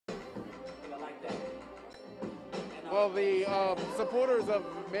Well, the supporters of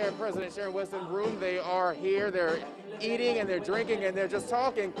Mayor President Sharon Weston Broome, they are here. They're eating and they're drinking and they're just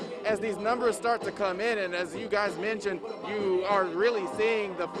talking as these numbers start to come in. And as you guys mentioned, you are really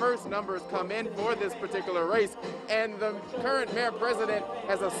seeing the first numbers come in for this particular race. And the current Mayor President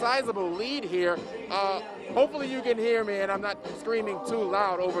has a sizable lead here. Hopefully you can hear me and I'm not screaming too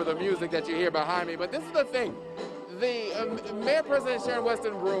loud over the music that you hear behind me. But this is the thing. The Mayor President Sharon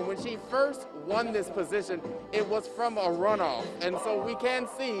Weston Broome, when she first won this position, it was from a runoff. And so we can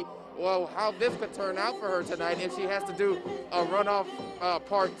see, well, how this could turn out for her tonight if she has to do a runoff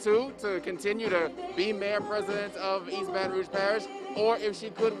part 2 to continue to be Mayor President of East Baton Rouge Parish, or if she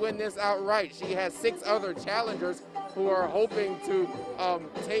could win this outright. She has 6 other challengers who are hoping to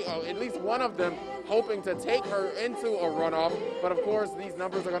take, at least one of them hoping to take her into a runoff. But of course, these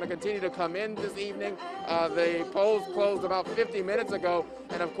numbers are going to continue to come in this evening. The polls closed about 50 minutes ago,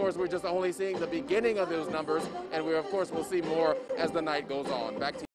 and of course, we're just only seeing the beginning of those numbers, and we of course will see more as the night goes on. Back to you.